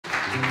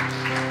I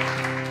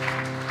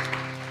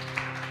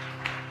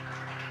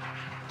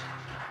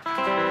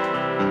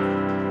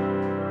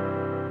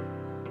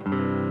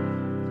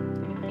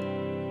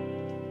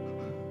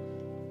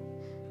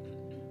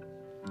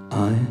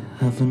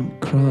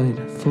haven't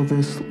cried for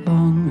this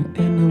long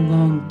in a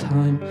long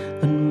time,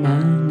 and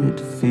man, it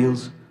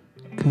feels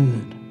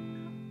good.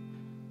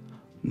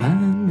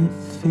 Man, it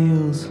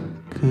feels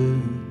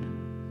good.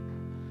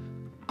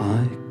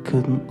 I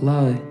couldn't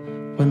lie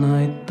when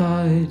I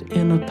died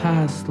in a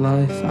past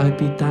life. I'd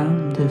be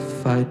damned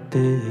if I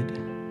did.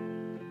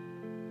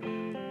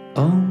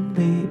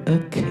 Only a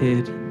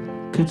kid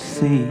could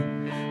see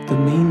the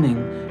meaning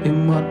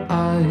in what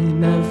I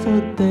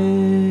never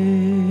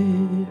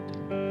did.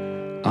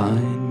 I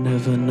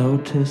never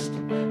noticed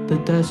the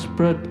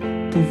desperate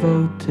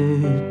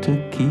devoted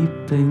to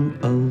keeping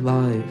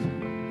alive.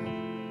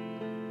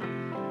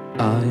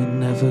 I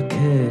never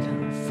cared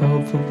for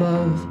the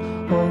love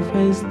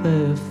always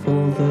there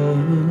for the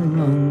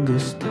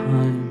longest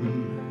time,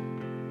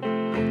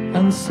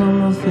 and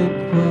some of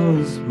it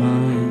was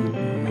mine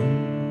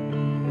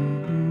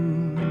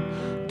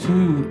to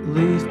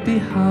leave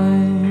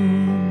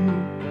behind.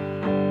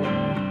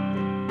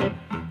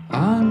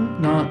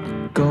 I'm not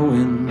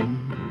going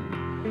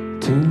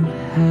to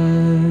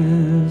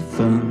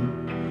heaven,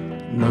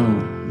 no,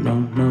 no,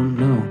 no,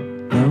 no,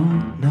 no,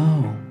 no.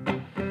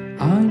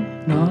 I'm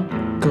not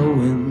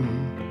going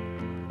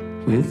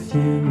with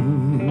you.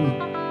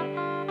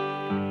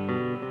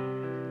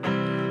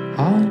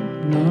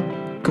 I'm not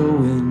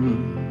going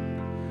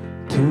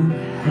to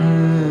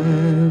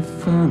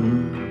heaven,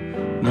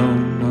 no,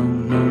 no,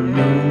 no,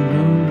 no,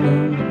 no, no,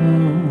 no.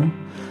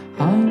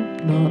 I'm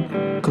not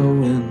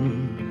going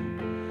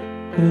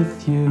with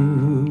you.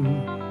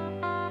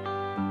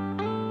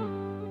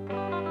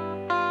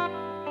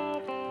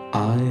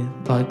 I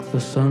like the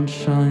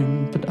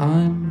sunshine, but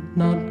I'm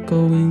not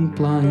going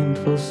blind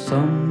for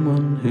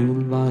someone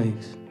who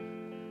likes.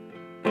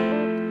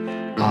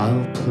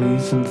 I'll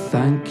please and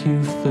thank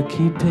you for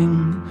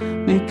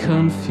keeping me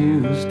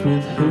confused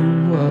with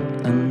who, what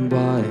and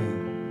why.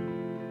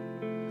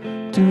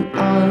 Do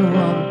I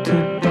want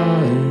to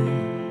die?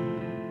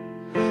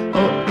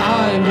 Oh,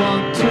 I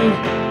want to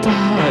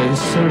die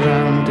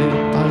surrounded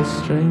by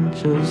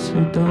strangers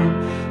who don't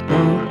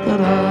know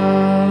that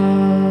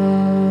I